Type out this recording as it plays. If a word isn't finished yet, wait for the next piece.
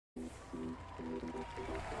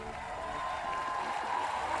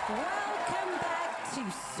Welcome back to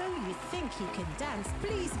So You Think You Can Dance.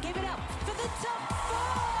 Please give it up for the top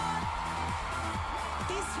four.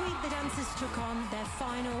 This week, the dancers took on their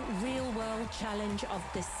final real-world challenge of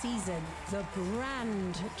the season, the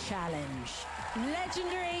Brand Challenge.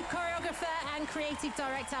 Legendary choreographer and creative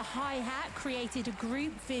director Hi-Hat created a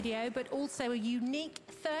group video, but also a unique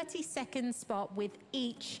 30-second spot with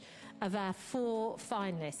each of our 4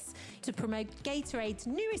 finalists to promote Gatorade's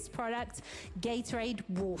newest product, Gatorade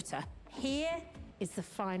Water. Here is the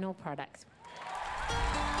final product.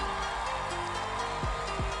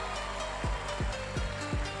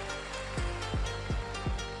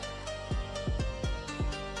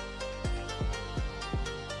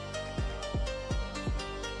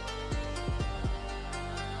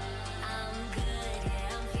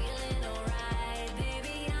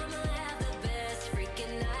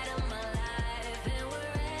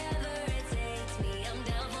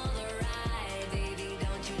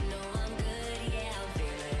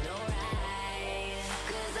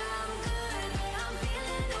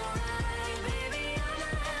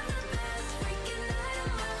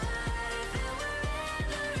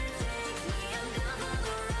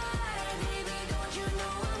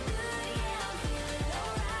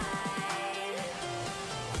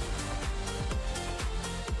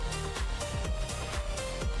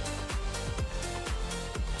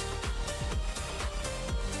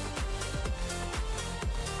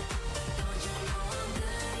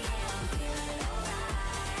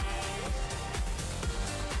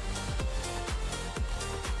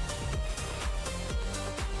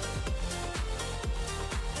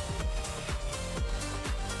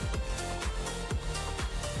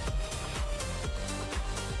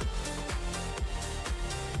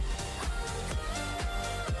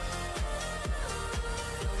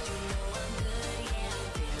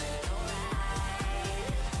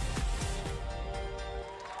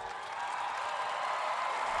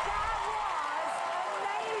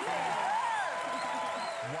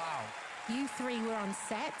 You 3 were on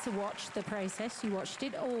set to watch the process. You watched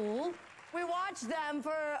it all. We watched them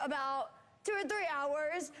for about 2 or 3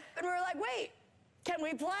 hours, and we were like, wait, can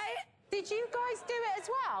we play? Did you guys do it as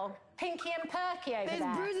well? Pinky and Perky over These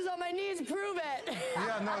there. bruises on my knees prove it.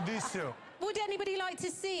 Yeah, no, these 2. Would anybody like to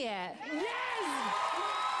see it? Yes!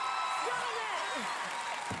 Stop it!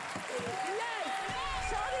 Yes!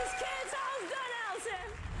 Show these kids how it's done, Allison!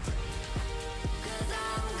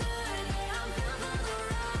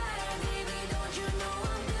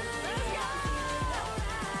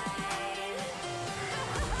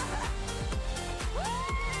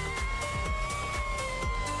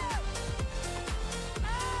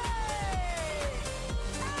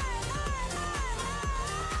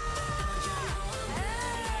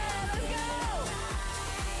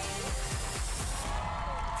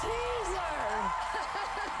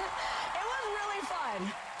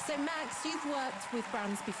 So, Max, you've worked with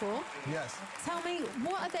brands before. Yes. Tell me,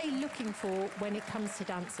 what are they looking for when it comes to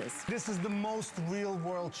dancers? This is the most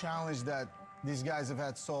real-world challenge that these guys have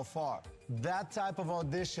had so far. That type of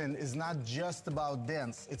audition is not just about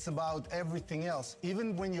dance. It's about everything else.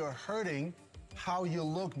 Even when you're hurting, how you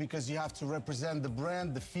look, because you have to represent the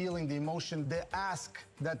brand, the feeling, the emotion, the ask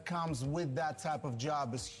that comes with that type of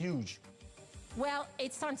job is huge. Well,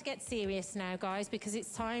 it's time to get serious now, guys, because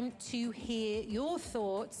it's time to hear your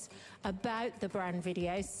thoughts about the brand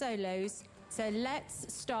video, Solos. So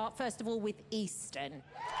let's start, first of all, with Easton.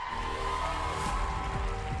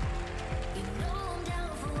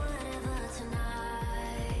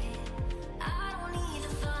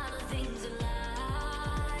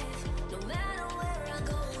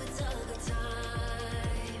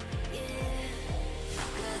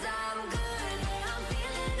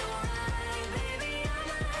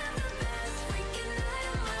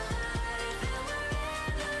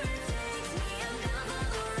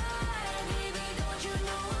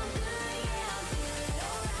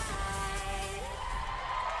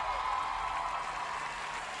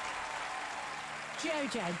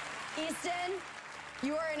 Jojo. Easton,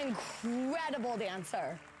 you are an incredible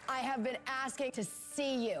dancer. I have been asking to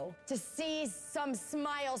see you, to see some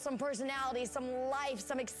smile, some personality, some life,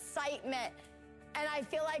 some excitement. And I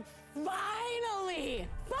feel like finally,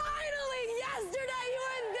 yesterday you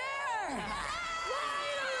were there!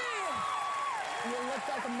 Finally! You looked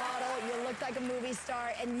like a model, you looked like a movie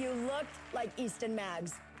star, and you looked like Easton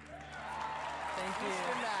Maggs. Thank you.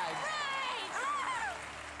 Easton Maggs.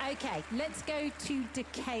 Okay, let's go to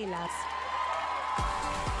Dakayla.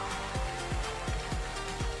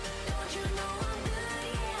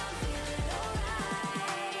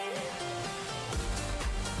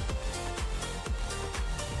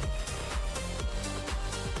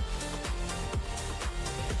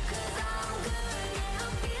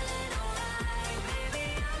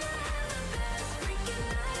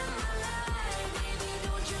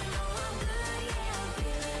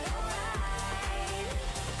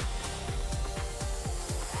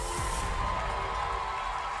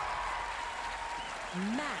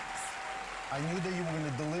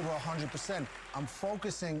 100%. I'm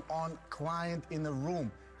focusing on client in the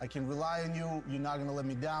room. I can rely on you. You're not gonna let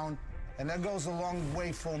me down. And that goes a long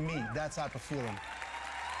way for me, that type of feeling.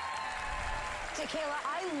 Kayla,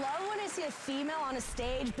 I love when I see a female on a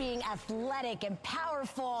stage being athletic and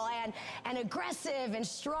powerful and aggressive and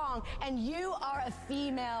strong, and you are a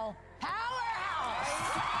female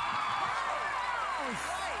powerhouse. Powerhouse.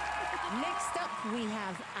 Next up, we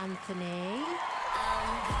have Anthony.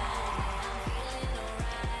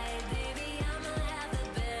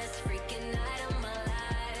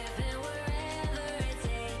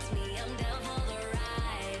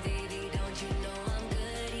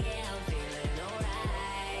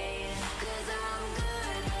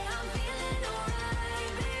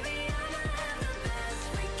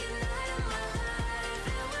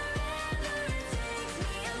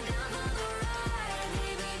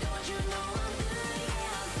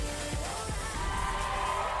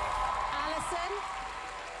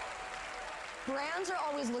 Brands are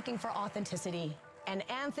always looking for authenticity, and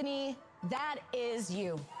Anthony, that is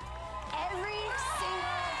you. Every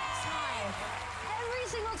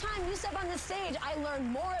single time you step on the stage, I learn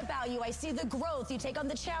more about you. I see the growth. You take on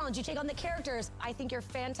the challenge. You take on the characters. I think you're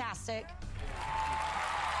fantastic.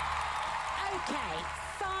 Okay,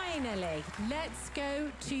 finally, let's go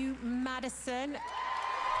to Madison.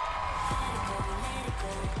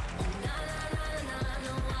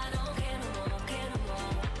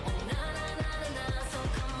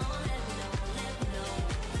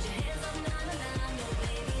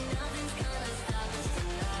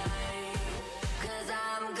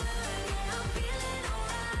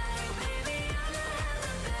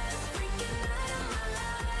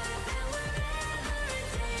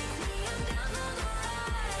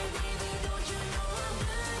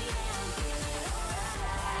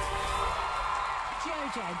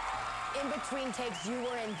 In between takes, you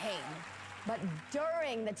were in pain. But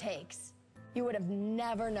during the takes, you would have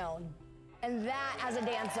never known. And that, as a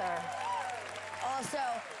dancer, also,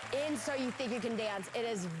 in So You Think You Can Dance, it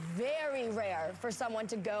is very rare for someone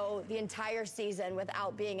to go the entire season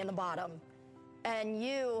without being in the bottom. And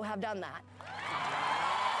you have done that.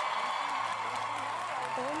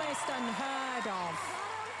 Almost unheard of.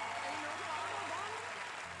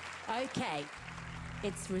 Okay,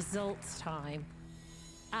 it's results time.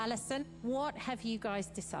 Alison, what have you guys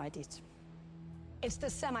decided? It's the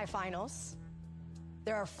semifinals.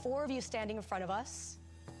 There are 4 of you standing in front of us,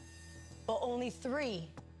 but only 3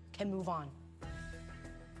 can move on.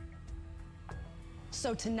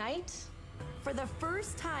 So tonight, for the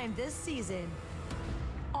first time this season,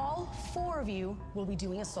 all 4 of you will be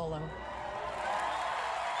doing a solo.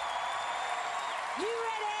 You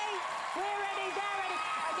ready? We're ready, they're ready.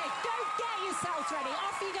 Okay, go get yourselves ready.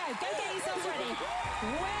 Off you go. Go get yourselves ready.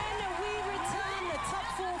 When we return, the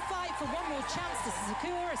top 4 fight for one more chance to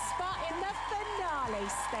secure a spot in the finale.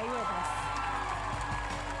 Stay with us.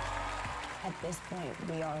 At this point,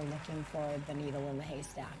 we are looking for the needle in the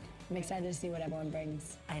haystack. I'm excited to see what everyone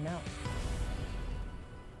brings. I know.